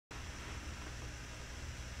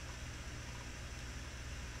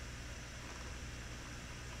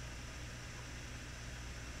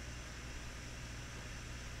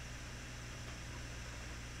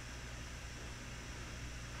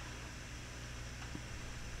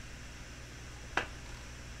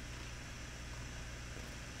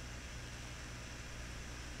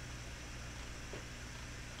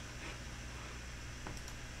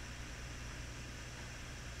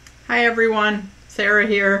Hi everyone, Sarah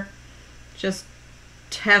here, just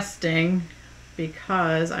testing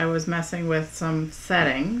because I was messing with some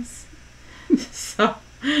settings. So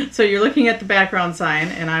you're looking at the background sign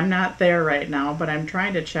and I'm not there right now, but I'm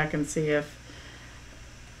trying to check and see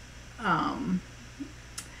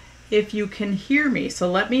if you can hear me. So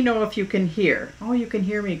let me know if you can hear. Oh, you can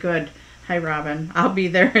hear me, good. Hi Robin, I'll be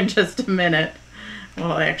there in just a minute.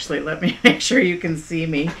 Well, actually, let me make sure you can see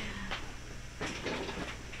me.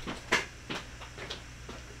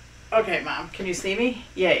 Okay, Mom, can you see me?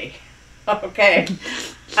 Yay. Okay.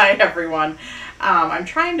 Hi, everyone. I'm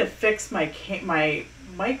trying to fix my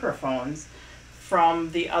microphones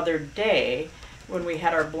from the other day when we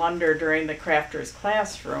had our blunder during the Crafters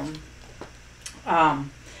Classroom.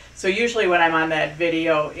 So usually when I'm on that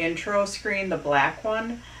video intro screen, the black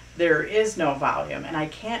one, there is no volume, and I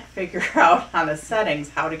can't figure out on the settings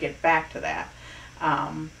how to get back to that.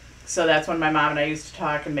 So that's when my mom and I used to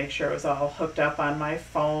talk and make sure it was all hooked up on my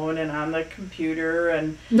phone and on the computer.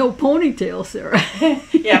 And no ponytail, Sarah.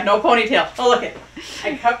 Yeah, no ponytail. Oh, look it.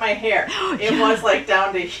 I cut my hair. It was like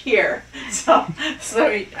down to here. So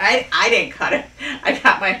I didn't cut it. I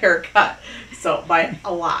got my hair cut. So by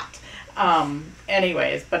a lot.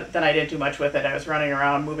 Anyways, but then I didn't do much with it. I was running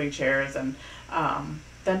around moving chairs and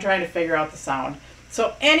then trying to figure out the sound.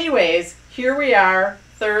 So anyways, here we are.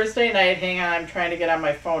 Thursday night. Hang on, I'm trying to get on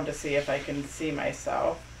my phone to see if I can see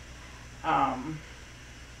myself. And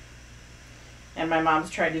my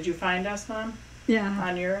mom's trying. Did you find us, Mom? Yeah.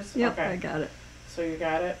 On yours? Yep, okay. I got it. So you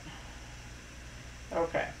got it?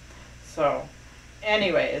 Okay. So,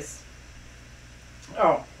 anyways.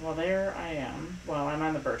 Oh, well, there I am. Well, I'm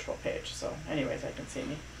on the virtual page, so anyways, I can see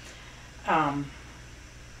me.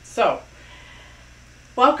 So,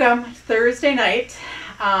 welcome, Thursday night.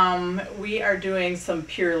 We are doing some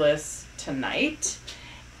Peerless tonight,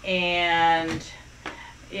 and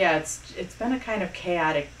yeah, it's been a kind of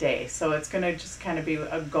chaotic day, so it's gonna just kind of be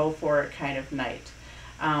a go for it kind of night.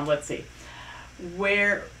 Let's see.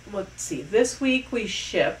 This week we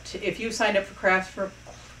shipped, if you signed up for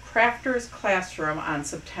Crafters Classroom on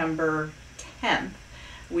September 10th,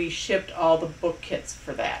 we shipped all the book kits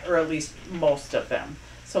for that, or at least most of them.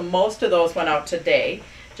 So most of those went out today,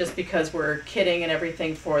 just because we're kitting and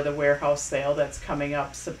everything for the warehouse sale that's coming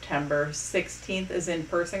up. September 16th is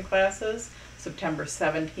in-person classes, September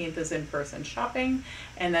 17th is in-person shopping,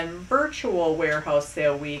 and then virtual warehouse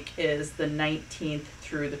sale week is the 19th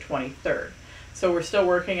through the 23rd. So we're still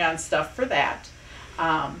working on stuff for that.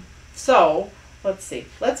 So let's see,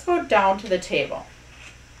 let's go down to the table.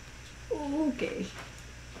 Okay.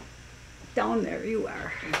 Down there you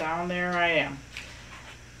are. Down there I am.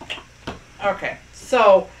 Okay,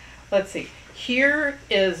 so let's see. Here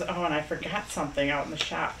is, oh, and I forgot something out in the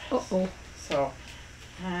shop. Uh-oh. So,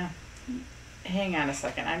 hang on a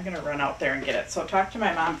second. I'm going to run out there and get it. So talk to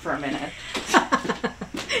my mom for a minute.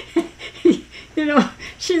 You know,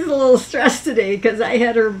 she's a little stressed today because I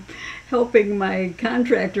had her helping my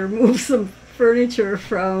contractor move some furniture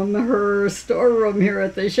from her storeroom here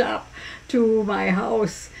at the shop to my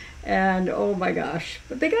house. And oh my gosh,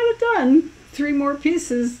 but they got it done. 3 more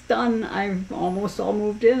pieces done. I've almost all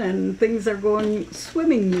moved in and things are going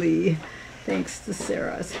swimmingly thanks to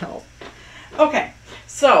Sarah's help. Okay,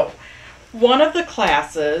 so one of the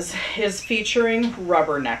classes is featuring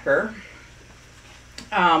Rubbernecker.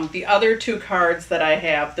 The other 2 cards that I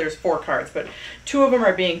have, there's 4 cards, but 2 of them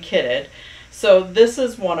are being kitted. So this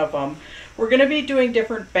is one of them. We're going to be doing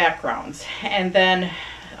different backgrounds and then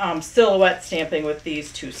silhouette stamping with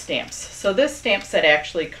these 2 stamps. So this stamp set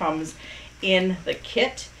actually comes in the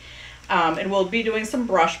kit, and we'll be doing some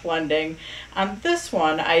brush blending. On this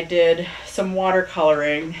one I did some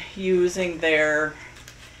watercoloring using their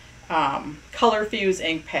Color Fuse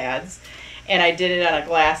ink pads, and I did it on a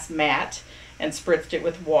glass mat and spritzed it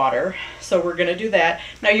with water. So we're going to do that.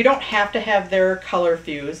 Now you don't have to have their Color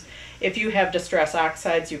Fuse. If you have Distress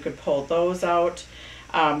Oxides, you could pull those out.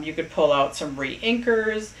 You could pull out some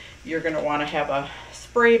re-inkers. You're going to want to have a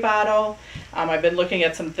spray bottle. I've been looking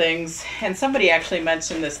at some things, and somebody actually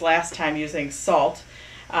mentioned this last time using salt,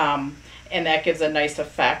 and that gives a nice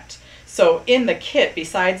effect. So in the kit,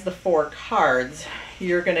 besides the 4 cards,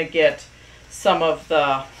 you're going to get some of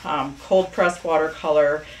the cold pressed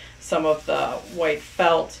watercolor, some of the white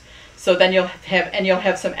felt. So then you'll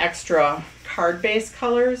have some extra card base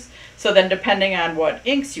colors. So then depending on what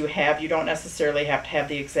inks you have, you don't necessarily have to have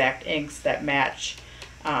the exact inks that match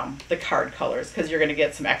the card colors, because you're going to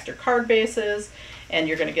get some extra card bases and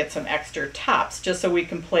you're going to get some extra tops, just so we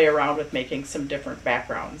can play around with making some different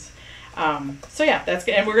backgrounds. So yeah, that's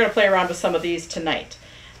good. And we're going to play around with some of these tonight.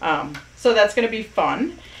 So that's going to be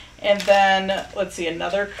fun. And then, let's see,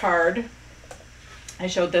 another card. I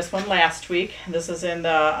showed this one last week. This is in the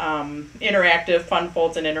interactive, Fun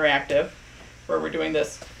Folds and Interactive, where we're doing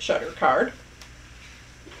this shutter card.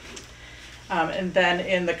 And then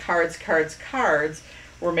in the cards,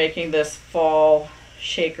 we're making this fall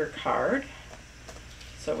shaker card.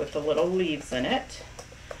 So with the little leaves in it.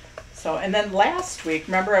 So, and then last week,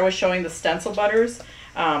 remember I was showing the stencil butters?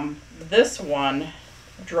 This one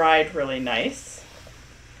dried really nice.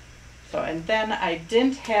 So, and then I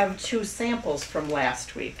didn't have 2 samples from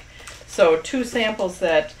last week. So 2 samples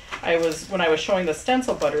that when I was showing the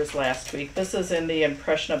stencil butters last week. This is in the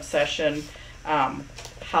Impression Obsession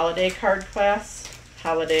holiday card class,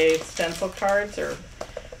 holiday stencil cards, or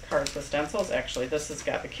cards with stencils. Actually, this has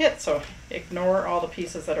got the kit, so ignore all the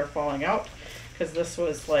pieces that are falling out, because this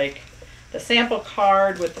was like the sample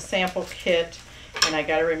card with the sample kit, and I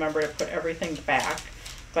got to remember to put everything back.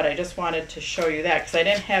 But I just wanted to show you that because I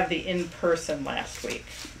didn't have the in-person last week.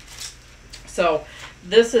 So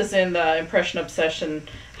this is in the Impression Obsession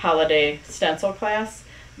holiday stencil class.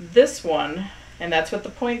 This one, and that's with the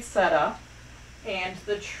poinsettia and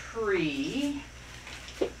the tree.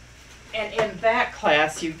 And in that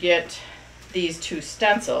class, you get these 2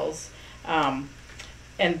 stencils. And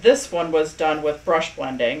this one was done with brush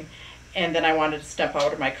blending. And then I wanted to step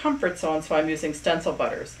out of my comfort zone, so I'm using stencil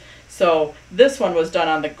butters. So this one was done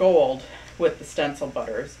on the gold with the stencil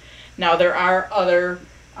butters. Now there are other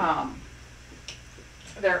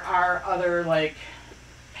like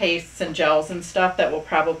pastes and gels and stuff that will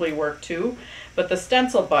probably work too. But the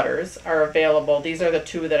stencil butters are available. These are the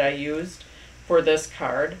 2 that I used for this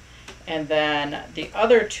card. And then the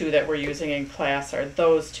other 2 that we're using in class are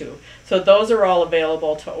those 2. So those are all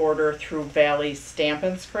available to order through Valley Stamp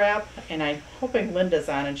and Scrap. And I'm hoping Linda's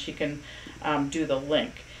on and she can do the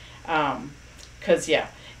link.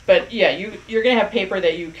 But yeah, you're going to have paper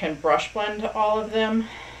that you can brush blend all of them.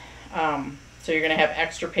 So you're going to have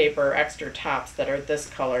extra paper, extra tops that are this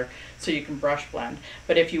color, so you can brush blend.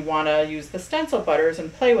 But if you want to use the stencil butters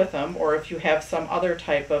and play with them, or if you have some other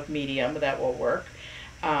type of medium that will work,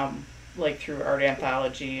 like through Art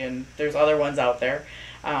Anthology, and there's other ones out there.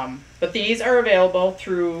 But these are available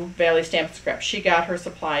through Valley Stamp and Scrap. She got her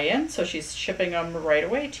supply in, so she's shipping them right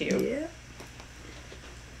away to you. Yeah.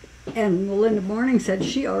 And Melinda Morning said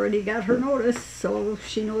she already got her notice, so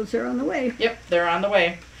she knows they're on the way. Yep, they're on the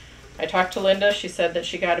way. I talked to Linda. She said that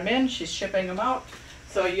she got them in. She's shipping them out.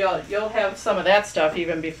 So you'll have some of that stuff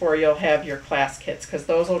even before you'll have your class kits, because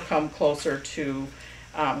those will come closer to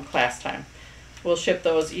class time. We'll ship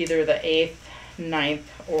those either the 8th, 9th,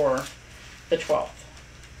 or the 12th.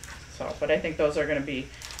 So, but I think those are going to be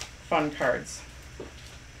fun cards.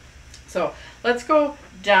 So let's go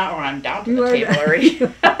down. Oh, I'm down to the table already.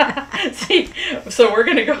 See, so we're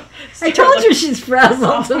going to go. I told you she's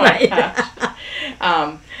frazzled tonight.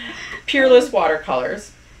 Peerless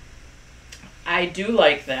Watercolors. I do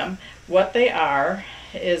like them. What they are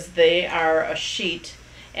is they are a sheet,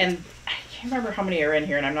 and I can't remember how many are in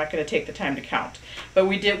here, and I'm not going to take the time to count. But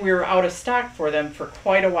we were out of stock for them for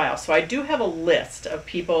quite a while. So I do have a list of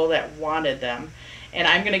people that wanted them, and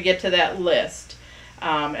I'm going to get to that list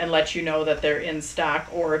and let you know that they're in stock.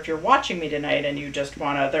 Or if you're watching me tonight and you just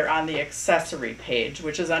want to, they're on the accessory page,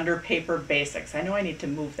 which is under Paper Basics. I know I need to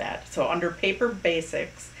move that. So under Paper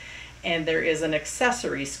Basics, and there is an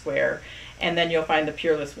accessory square, and then you'll find the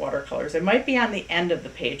Peerless Watercolors. It might be on the end of the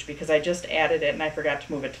page because I just added it and I forgot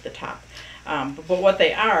to move it to the top. But what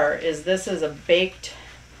they are is this is a baked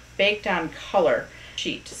on color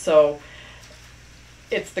sheet. So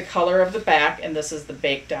it's the color of the back, and this is the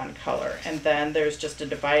baked on color. And then there's just a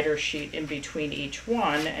divider sheet in between each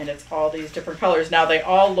one, and it's all these different colors. Now they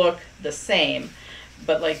all look the same,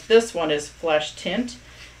 but like this one is flesh tint,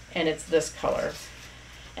 and it's this color.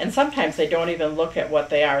 And sometimes they don't even look at what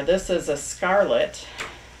they are. This is a scarlet,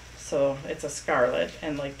 so it's a scarlet,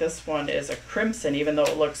 and like this one is a crimson. Even though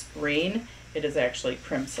it looks green, it is actually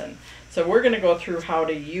crimson. So we're going to go through how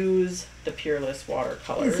to use the Peerless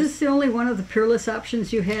Watercolors. Is this the only one of the Peerless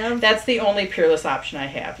options you have? That's the only Peerless option I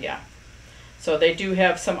have, yeah. So they do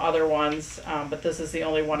have some other ones, but this is the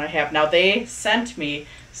only one I have. Now they sent me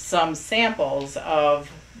some samples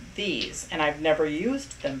of these, and I've never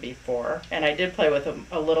used them before, and I did play with them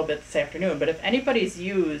a little bit this afternoon. But if anybody's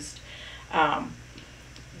used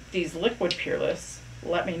these liquid Peerless,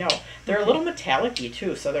 let me know. They're a little metallic-y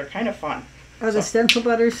too, so they're kind of fun. Are the stencil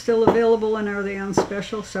butters still available, and are they on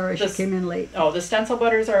special? Sorry, she came in late. Oh, the stencil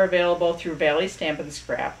butters are available through Valley Stamp and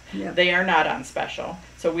Scrap. Yep. They are not on special,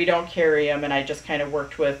 so we don't carry them, and I just kind of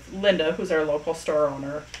worked with Linda, who's our local store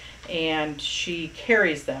owner, and she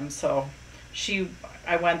carries them. So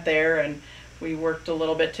I went there and we worked a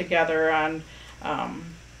little bit together on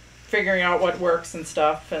figuring out what works and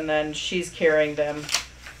stuff, and then she's carrying them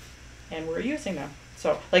and we're using them.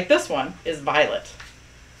 So like this one is violet.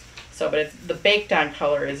 So, but it's, the baked on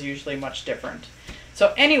color is usually much different.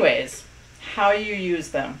 So anyways, how you use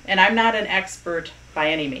them. And I'm not an expert by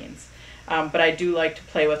any means, but I do like to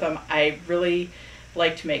play with them. I really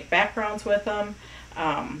like to make backgrounds with them.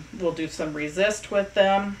 We'll do some resist with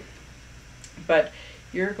them. But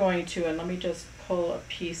you're going to, and let me just pull a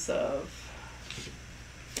piece of,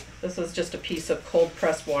 this is just a piece of cold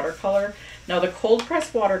pressed watercolor. Now the cold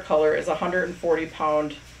pressed watercolor is a 140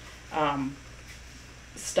 pound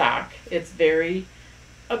stock. It's very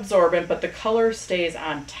absorbent, but the color stays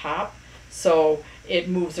on top, so it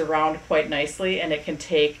moves around quite nicely and it can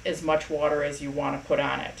take as much water as you want to put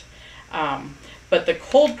on it. But the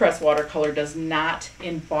cold press watercolor does not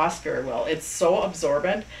emboss very well. It's so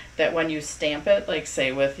absorbent that when you stamp it, like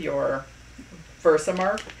say with your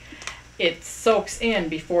Versamark, it soaks in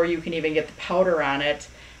before you can even get the powder on it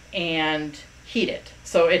and heat it.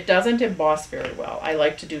 So it doesn't emboss very well. I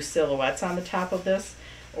like to do silhouettes on the top of this,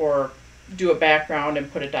 or do a background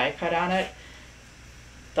and put a die cut on it.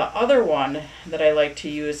 The other one that I like to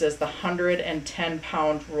use is the 110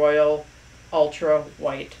 pound Royal Ultra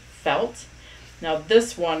White Felt. Now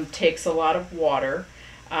this one takes a lot of water.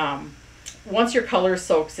 Once your color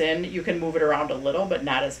soaks in, you can move it around a little, but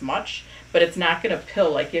not as much. But it's not going to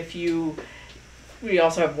pill. Like if you, we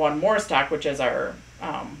also have one more stock, which is our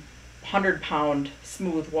 100 pound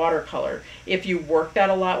smooth watercolor. If you work that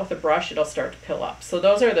a lot with a brush, it'll start to pill up. So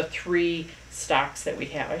those are the 3 stocks that we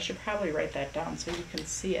have. I should probably write that down so you can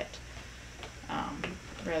see it,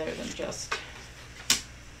 rather than just.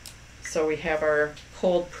 So we have our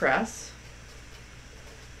cold press,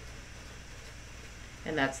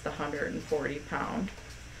 and that's the 140 pound.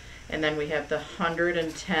 And then we have the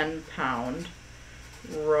 110 pound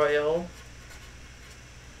Royal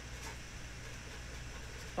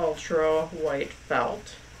Ultra White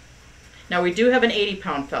Felt. Now we do have an 80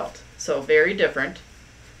 pound felt, so very different.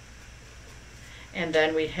 And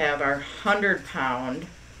then we have our 100 pound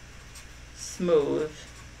smooth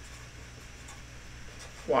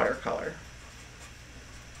watercolor,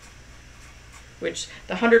 which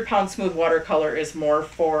the 100 pound smooth watercolor is more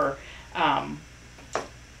for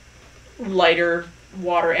lighter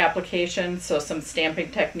water application, so some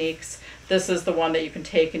stamping techniques. This is the one that you can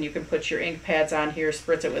take and you can put your ink pads on here,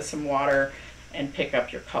 spritz it with some water, and pick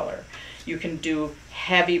up your color. You can do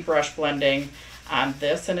heavy brush blending on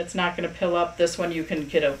this and it's not going to pill up. This one you can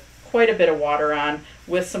get quite a bit of water on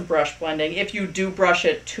with some brush blending. If you do brush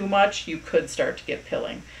it too much, you could start to get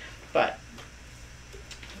pilling. But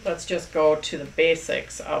let's just go to the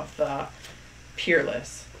basics of the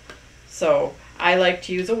Peerless. So I like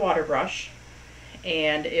to use a water brush,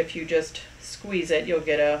 and if you just squeeze it, you'll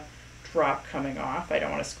get a drop coming off. I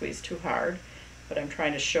don't want to squeeze too hard, but I'm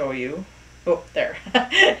trying to show you. Oh, there.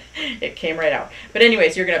 It came right out. But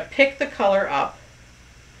anyways, you're going to pick the color up,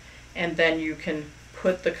 and then you can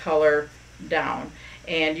put the color down.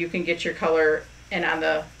 And you can get your color, and on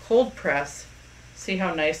the cold press, see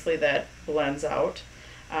how nicely that blends out.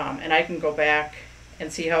 And I can go back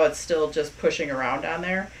and see how it's still just pushing around on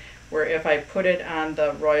there. Where if I put it on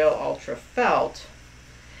the Royal Ultra Felt,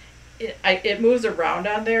 it moves around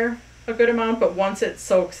on there a good amount, but once it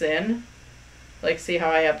soaks in, like see how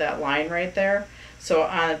I have that line right there? So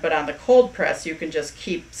but on the cold press, you can just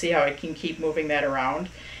see how I can keep moving that around.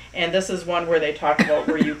 And this is one where they talk about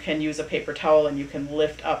where you can use a paper towel and you can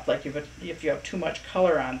lift up, like if you have too much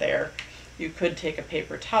color on there, you could take a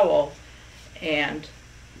paper towel and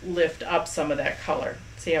lift up some of that color.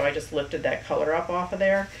 See how I just lifted that color up off of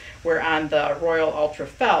there? Where on the Royal Ultra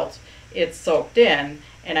Felt, it's soaked in,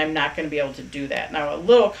 and I'm not going to be able to do that. Now a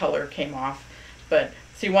little color came off, but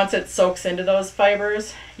see, once it soaks into those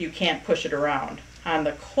fibers, you can't push it around. On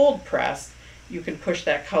the cold press, you can push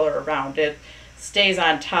that color around. It stays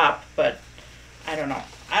on top, but I don't know.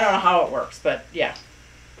 I don't know how it works, but yeah.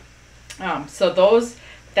 So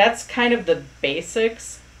that's kind of the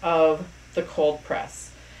basics of the cold press.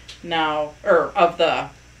 Now, or of the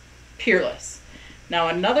Peerless. Now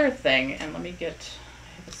another thing, and let me I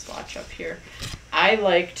have a swatch up here. I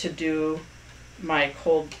like to do my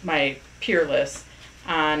Peerless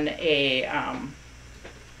on a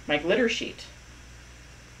my glitter sheet,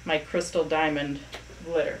 my crystal diamond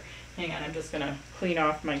glitter. Hang on, I'm just gonna clean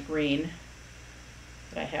off my green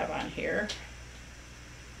that I have on here.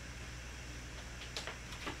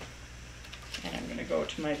 And I'm gonna go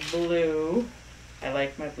to my blue. I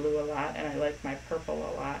like my blue a lot, and I like my purple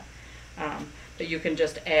a lot. But you can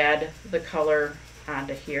just add the color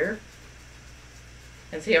onto here.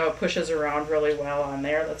 And see how it pushes around really well on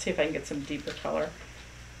there? Let's see if I can get some deeper color.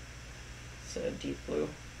 It's a deep blue.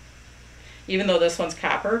 Even though this one's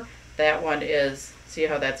copper, that one is, see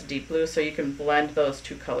how that's deep blue? So you can blend those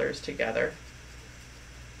two colors together.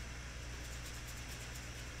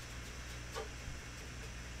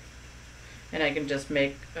 And I can just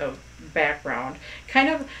make a background. Kind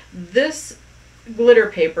of, this glitter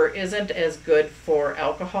paper isn't as good for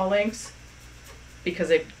alcohol inks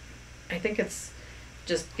because I think it's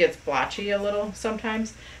just gets blotchy a little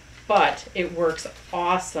sometimes, but it works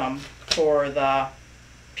awesome for the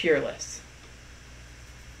Peerless.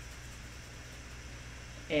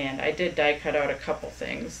 And I did die cut out a couple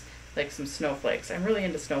things, like some snowflakes. I'm really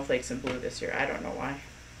into snowflakes in blue this year. I don't know why.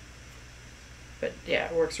 But yeah,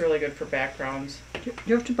 it works really good for backgrounds. Do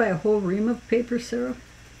you have to buy a whole ream of paper, Sarah?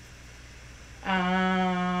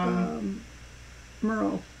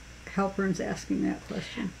 Merle Halpern's asking that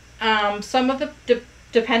question. Some of the,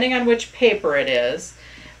 depending on which paper it is,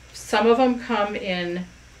 some of them come in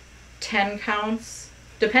 10 counts,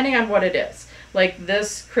 depending on what it is. Like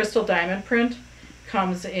this crystal diamond print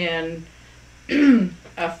comes in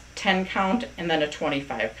a 10 count and then a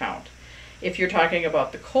 25 count. If you're talking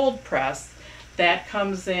about the cold press, that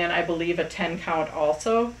comes in, I believe, a 10 count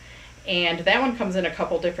also. And that one comes in a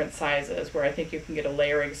couple different sizes, where I think you can get a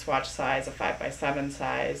layering swatch size, a 5x7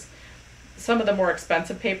 size. Some of the more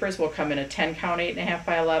expensive papers will come in a 10 count 8.5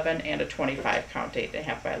 by 11 and a 25 count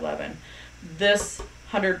 8.5 by 11. This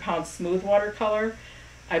 100-pound smooth watercolor,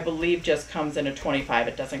 I believe, just comes in a 25.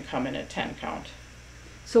 It doesn't come in a 10 count.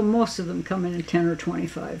 So most of them come in a 10 or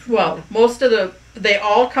 25. Well, most of they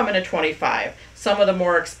all come in a 25. Some of the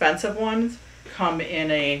more expensive ones come in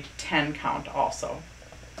a 10 count also.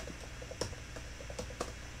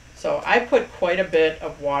 So I put quite a bit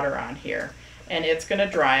of water on here, and it's going to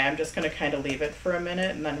dry. I'm just going to kind of leave it for a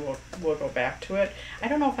minute, and then we'll go back to it. I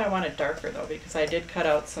don't know if I want it darker though, because I did cut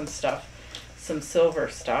out some stuff, some silver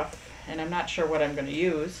stuff, and I'm not sure what I'm going to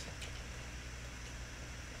use.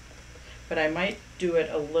 But I might do it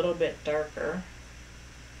a little bit darker.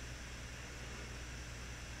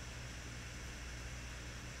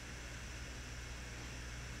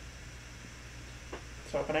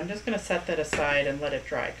 So, but I'm just going to set that aside and let it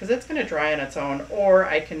dry, because it's going to dry on its own, or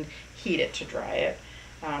I can heat it to dry it.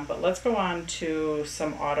 But let's go on to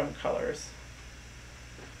some autumn colors,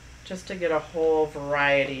 just to get a whole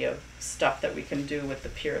variety of stuff that we can do with the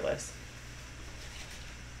Peerless.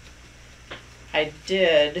 I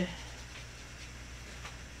did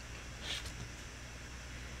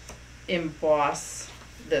emboss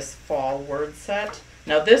this fall word set.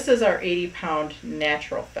 Now this is our 80-pound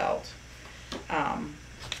natural felt.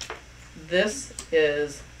 This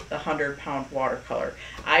is the 100-pound watercolor.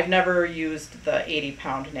 I've never used the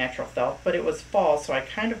 80-pound natural felt, but it was fall, so I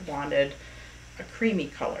kind of wanted a creamy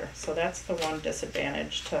color. So that's the one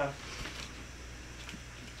disadvantage to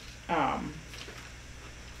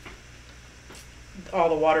all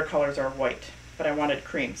the watercolors are white, but I wanted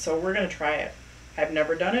cream. So we're going to try it. I've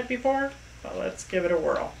never done it before, but let's give it a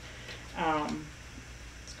whirl.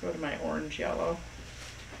 Let's go to my orange yellow.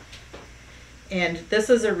 And this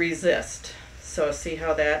is a resist, so see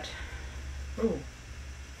how that, ooh.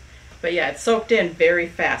 But yeah, it's soaked in very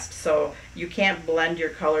fast, so you can't blend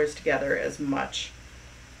your colors together as much.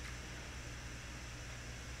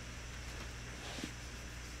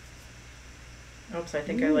 Oops, I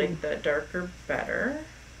think I like the darker better.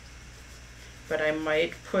 But I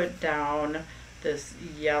might put down this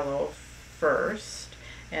yellow first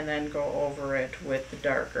and then go over it with the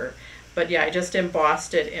darker. But yeah, I just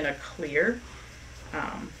embossed it in a clear.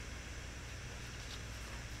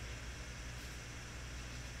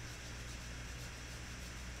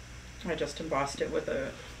 I just embossed it with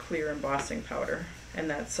a clear embossing powder, and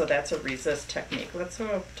that's a resist technique. Let's go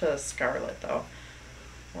up to scarlet though,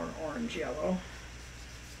 or orange yellow.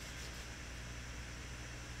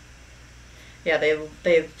 Yeah,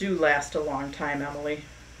 they do last a long time, Emily.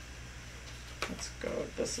 Let's go.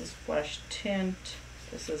 This is flesh tint.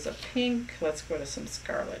 This is a pink. Let's go to some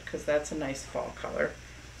scarlet, because that's a nice fall color.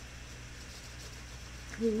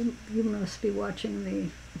 You must be watching the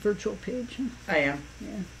virtual page. Huh? I am.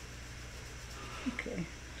 Yeah. Okay.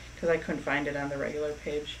 Because I couldn't find it on the regular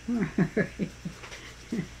page.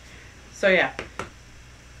 So yeah,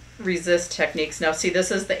 resist techniques. Now see,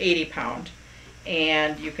 this is the 80-pound,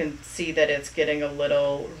 and you can see that it's getting a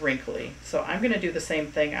little wrinkly. So I'm going to do the same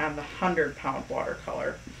thing on the 100-pound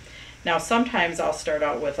watercolor. Now sometimes I'll start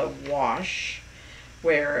out with a wash,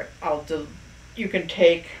 where you can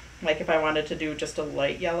take, like if I wanted to do just a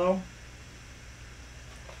light yellow.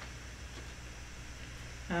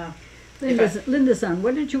 Linda's on.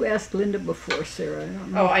 What did you ask Linda before, Sarah? I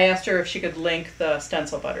don't know. Oh, I asked her if she could link the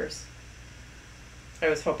stencil butters. I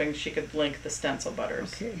was hoping she could link the stencil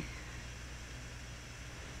butters. Okay.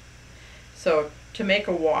 So to make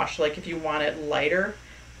a wash, like if you want it lighter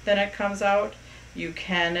than it comes out, you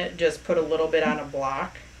can just put a little bit on a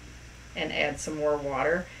block and add some more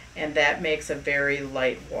water, and that makes a very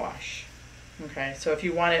light wash. Okay, so if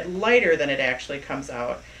you want it lighter than it actually comes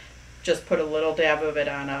out, just put a little dab of it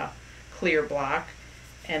on a clear block,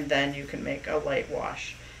 and then you can make a light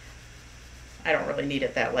wash. I don't really need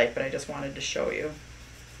it that light, but I just wanted to show you.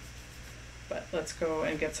 But let's go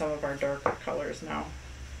and get some of our darker colors now.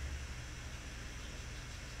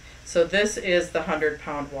 So this is the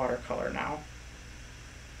 100-pound watercolor now,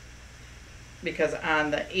 because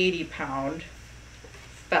on the 80-pound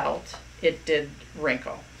felt it did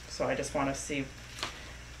wrinkle. So I just want to see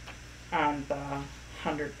on the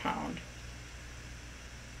 100-pound.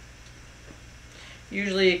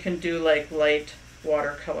 Usually you can do like light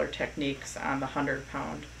watercolor techniques on the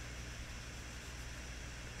 100-pound.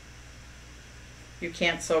 You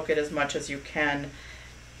can't soak it as much as you can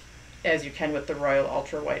with the Royal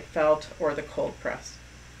Ultra White felt or the cold press.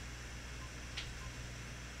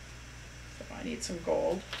 So I need some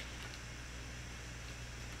gold.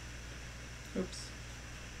 Oops.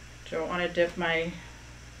 Don't want to dip my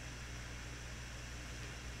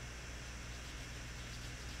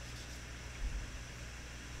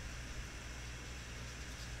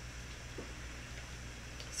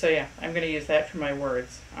So yeah, I'm going to use that for my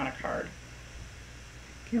words on a card.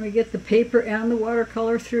 Can we get the paper and the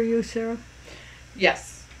watercolor through you, Sarah?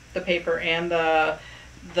 Yes, the paper and the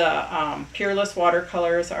Peerless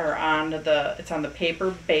Watercolors are on it's on the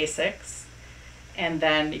paper basics, and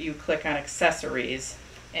then you click on accessories,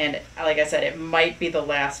 and like I said, it might be the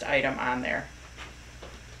last item on there,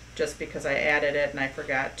 just because I added it and I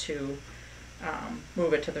forgot to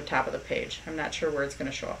move it to the top of the page. I'm not sure where it's going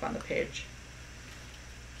to show up on the page.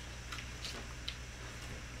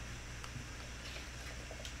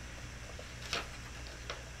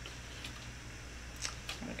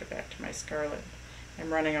 Back to my Scarlet.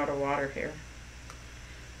 I'm running out of water here.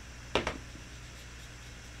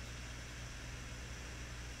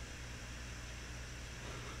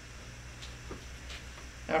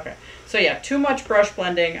 Okay, so yeah, too much brush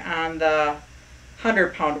blending on the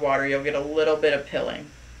 100-pound water, you'll get a little bit of pilling.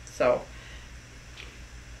 So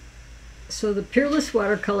the Peerless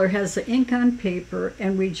Watercolor has the ink on paper,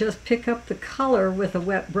 and we just pick up the color with a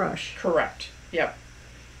wet brush. correct, yep.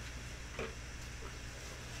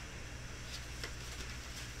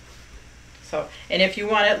 So, and if you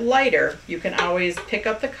want it lighter, you can always pick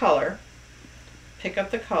up the color,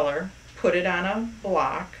 put it on a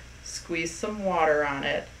block, squeeze some water on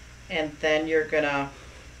it, and then you're gonna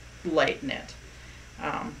lighten it,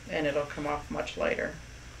 and it'll come off much lighter.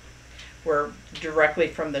 Where directly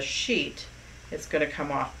from the sheet, it's gonna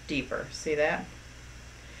come off deeper. See that?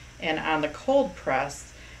 And on the cold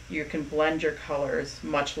press, you can blend your colors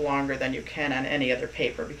much longer than you can on any other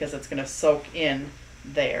paper, because it's gonna soak in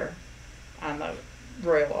there on the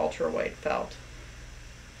Royal Ultra White felt.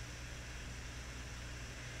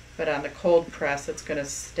 But on the cold press, it's going to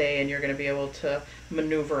stay, and you're going to be able to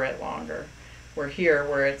maneuver it longer. Where here,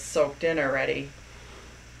 where it's soaked in already,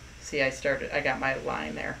 see, I got my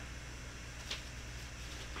line there.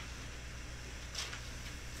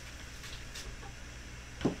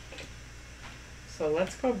 So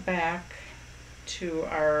let's go back to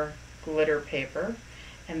our glitter paper.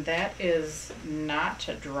 And that is not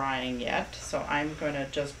drying yet, so I'm going to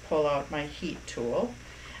just pull out my heat tool.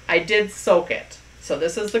 I did soak it. So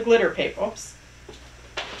this is the glitter paper. Oops.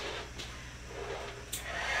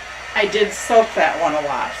 I did soak that one a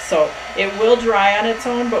lot. So it will dry on its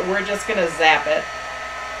own, but we're just going to zap it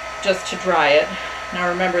just to dry it. Now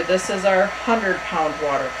remember, this is our 100-pound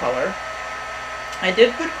watercolor. I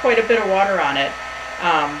did put quite a bit of water on it.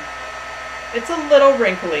 It's a little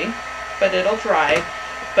wrinkly, but it'll dry.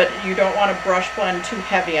 But you don't want to brush blend too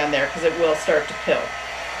heavy on there, because it will start to pill.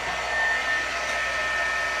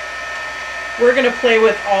 We're going to play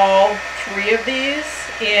with all three of these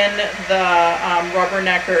in the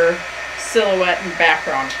Rubbernecker Silhouette and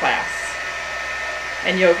Background class.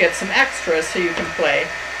 And you'll get some extras so you can play.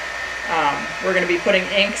 We're going to be putting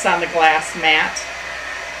inks on the glass mat.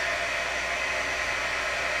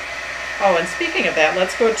 Oh, and speaking of that,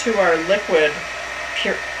 let's go to our liquid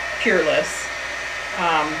Peerless.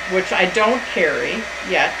 Which I don't carry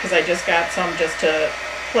yet, because I just got some just to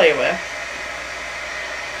play with.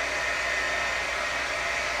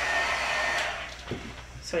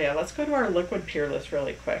 So yeah, let's go to our liquid Peerless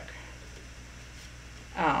really quick.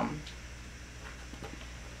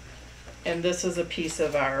 And this is a piece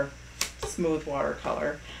of our smooth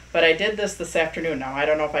watercolor. But I did this afternoon now. I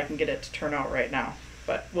don't know if I can get it to turn out right now,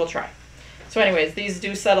 but we'll try. So anyways, these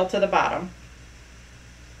do settle to the bottom,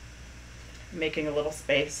 making a little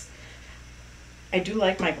space. I do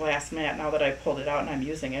like my glass mat now that I pulled it out and I'm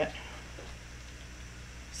using it.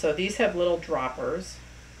 So these have little droppers.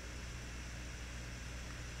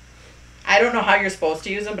 I don't know how you're supposed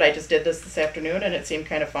to use them, but I just did this afternoon and it seemed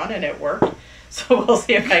kind of fun and it worked. So we'll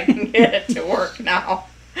see if I can get it to work now.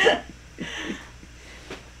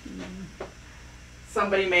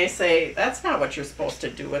 Somebody may say, that's not what you're supposed to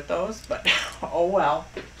do with those, but oh well.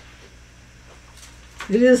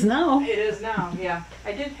 It is now. It is now, yeah.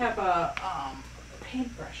 I did have a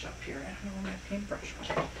paintbrush up here. I don't know where my paintbrush was.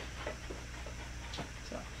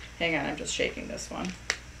 So, hang on, I'm just shaking this one.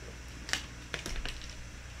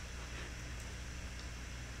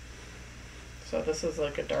 So this is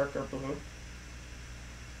like a darker blue.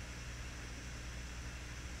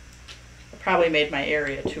 I probably made my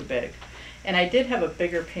area too big. And I did have a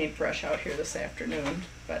bigger paintbrush out here this afternoon,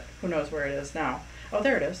 but who knows where it is now. Oh,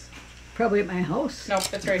 there it is. Probably at my house.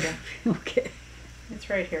 Nope, it's right here. Okay. It's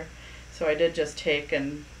right here. So I did just take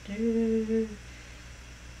and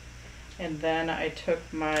then I took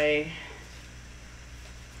my,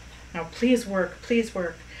 now please work, please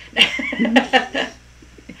work.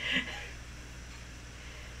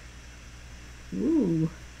 Ooh.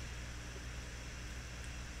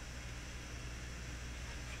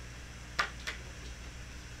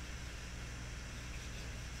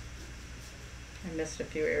 I missed a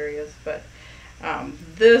few areas, but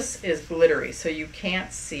this is glittery, so you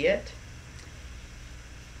can't see it.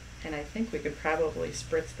 And I think we could probably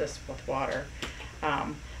spritz this with water.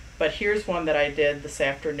 But here's one that I did this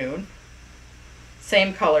afternoon.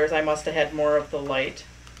 Same colors. I must have had more of the light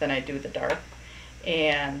than I do the dark.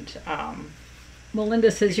 And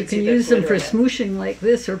Melinda says you can use them for smooshing like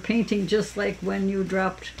this or painting just like when you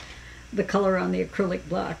dropped the color on the acrylic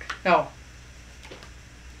block. Oh.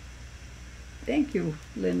 Thank you,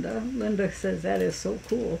 Linda. Linda says that is so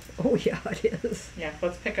cool. Oh yeah, it is. Yeah,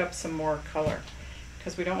 let's pick up some more color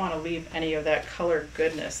because we don't want to leave any of that color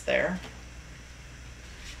goodness there.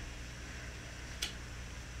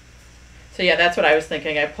 So yeah, that's what I was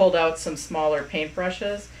thinking. I pulled out some smaller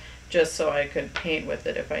paintbrushes just so I could paint with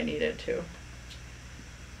it if I needed to.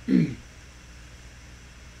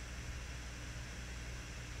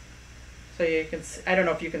 So you can see, I don't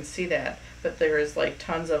know if you can see that, but there is like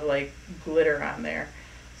tons of like glitter on there.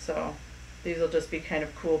 So these will just be kind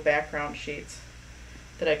of cool background sheets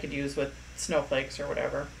that I could use with snowflakes or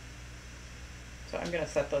whatever. So I'm going to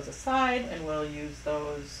set those aside and we'll use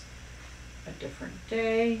those a different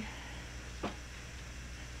day.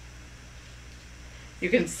 You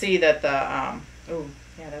can see that the, oh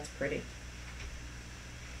yeah, that's pretty.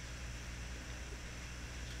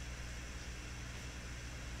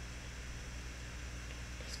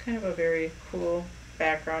 Kind of a very cool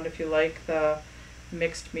background if you like the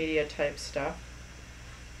mixed media type stuff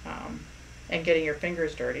and getting your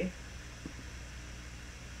fingers dirty.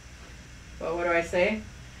 But what do I say?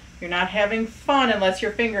 You're not having fun unless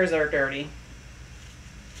your fingers are dirty.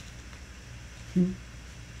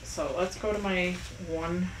 So let's go to my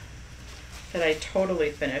one that I totally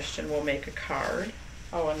finished and we'll make a card.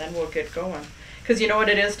 Oh, and then we'll get going. Because you know what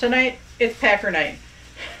it is tonight? It's Packer night.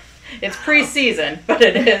 It's pre-season, but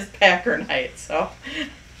it is Packer night, so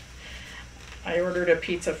I ordered a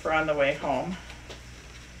pizza for on the way home,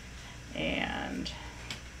 and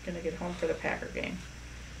I'm gonna get home for the Packer game.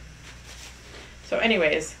 So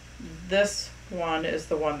anyways, this one is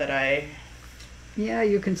the one that I... Yeah,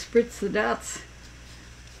 you can spritz the dots,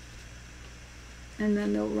 and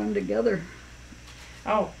then they'll run together.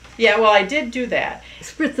 Oh, yeah, well, I did do that.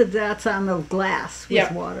 Spritz the dots on the glass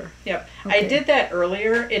with water. Yep. Okay. I did that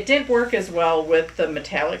earlier. It didn't work as well with the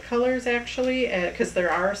metallic colors, actually, because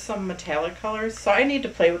there are some metallic colors. So I need to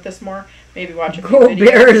play with this more. Maybe watch a few Go videos.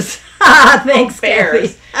 Bears! Thanks, Go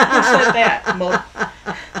Bears. Kathy. Who said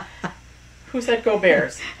that? Who said go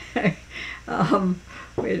Bears?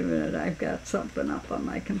 Wait a minute. I've got something up on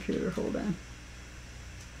my computer. Hold on.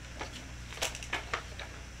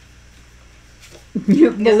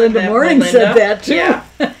 Melinda Morning said that too. Yeah.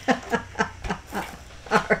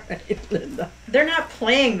 All right, Linda. They're not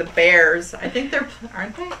playing the Bears. I think they're,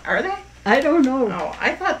 aren't they? Are they? I don't know. Oh,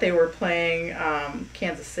 I thought they were playing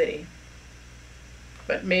Kansas City.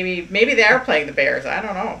 But maybe they are playing the Bears. I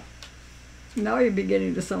don't know. Now you're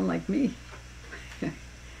beginning to sound like me.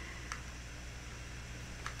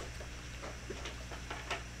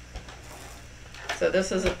 So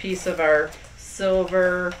this is a piece of our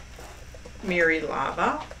silver Miri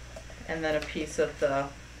lava, and then a piece of the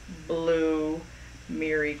blue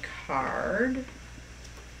Miri card.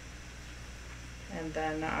 And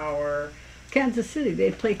then our Kansas City.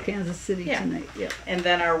 They play Kansas City Yeah. tonight. Yep. and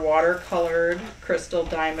then our watercolored crystal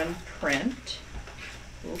diamond print.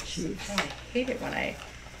 Oops. Jeez. Oh, I hate it when I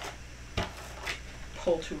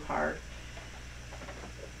pull too hard.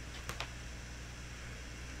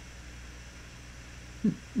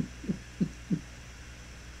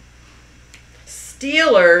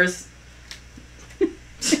 Steelers.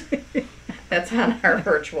 That's on our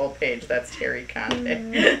virtual page. That's Terry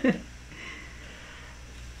Conte.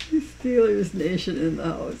 Steelers Nation in the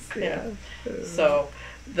house. Yeah. Yeah. So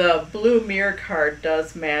the blue mirror card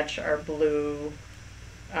does match our blue,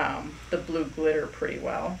 the blue glitter pretty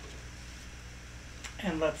well.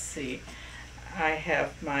 And let's see, I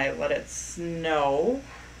have my Let It Snow.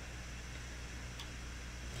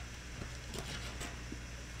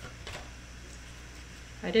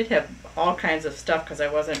 I did have all kinds of stuff because I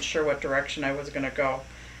wasn't sure what direction I was going to go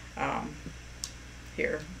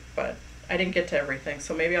here, but I didn't get to everything.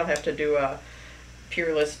 So maybe I'll have to do a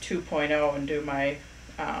Peerless 2.0 and do my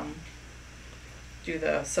do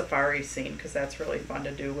the safari scene, because that's really fun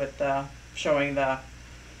to do with the showing the.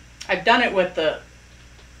 I've done it with the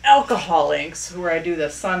alcohol inks where I do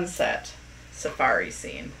the sunset safari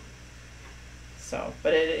scene. So,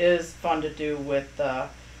 but it is fun to do with the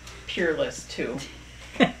Peerless too.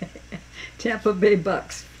 Tampa Bay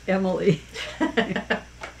Bucks, Emily.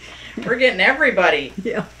 We're getting everybody.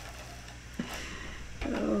 Yeah.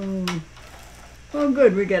 Oh,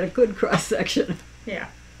 good. We got a good cross section. Yeah.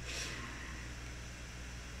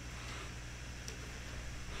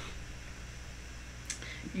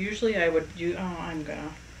 Usually I would use,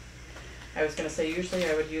 I was gonna say usually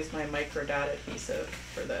I would use my micro dot adhesive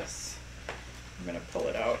for this. I'm gonna pull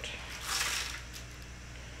it out.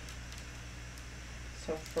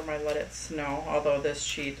 So for my Let It Snow, although this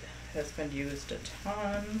sheet has been used a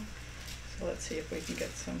ton, so let's see if we can get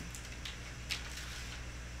some.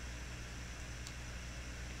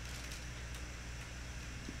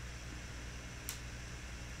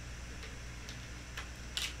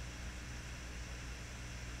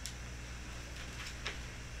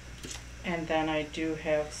 And then I do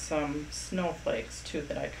have some snowflakes too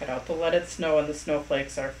that I cut out. The Let It Snow and the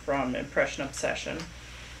snowflakes are from Impression Obsession.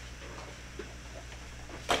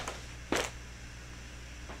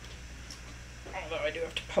 Although I do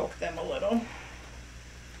have to poke them a little.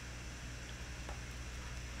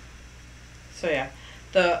 So yeah,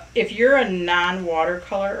 if you're a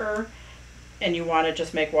non-watercolorer and you want to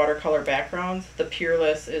just make watercolor backgrounds, the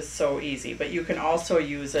Peerless is so easy. But you can also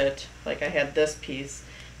use it, like I had this piece,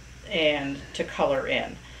 and to color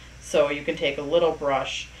in. So you can take a little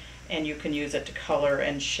brush and you can use it to color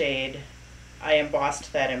and shade. I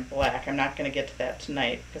embossed that in black. I'm not going to get to that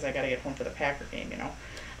tonight because I got to get home for the Packer game, you know.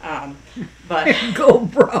 But Go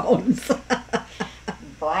Browns.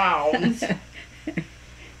 Browns.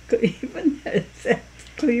 Cleveland. Is that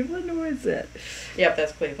Cleveland or is that? Yep,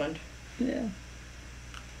 that's Cleveland. Yeah.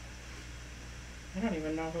 I don't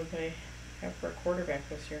even know who they have for a quarterback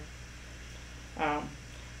this year.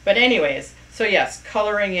 But anyways, so yes,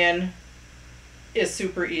 coloring in is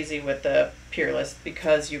super easy with the Peerless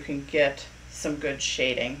because you can get some good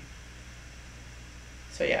shading.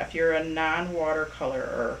 So yeah, if you're a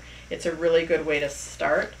non-watercolorer, it's a really good way to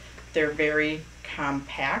start. They're very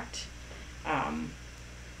compact.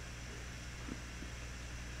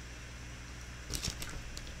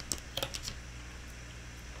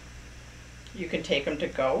 You can take them to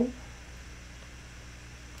go.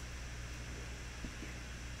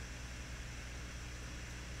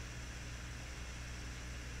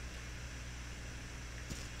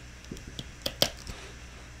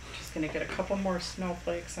 Just gonna get a couple more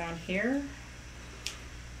snowflakes on here.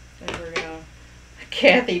 Then we're gonna,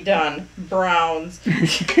 Kathy Dunn, Browns.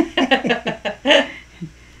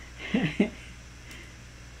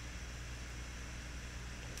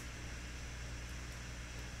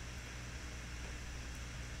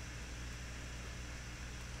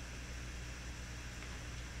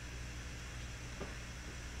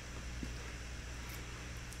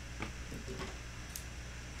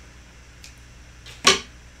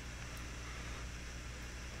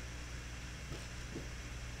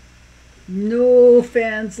 No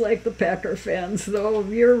fans like the Packer fans, though.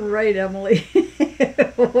 You're right, Emily.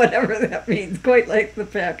 Whatever that means. Quite like the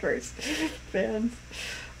Packers fans.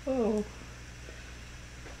 Oh.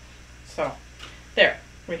 So, there.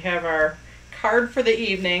 We have our card for the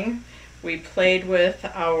evening. We played with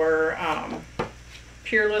our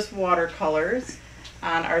Peerless watercolors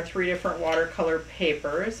on our 3 different watercolor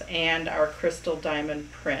papers and our crystal diamond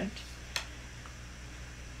print.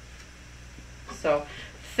 So,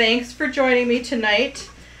 thanks for joining me tonight.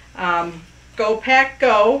 Go Pack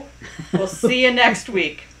Go. We'll see you next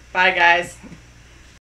week. Bye, guys.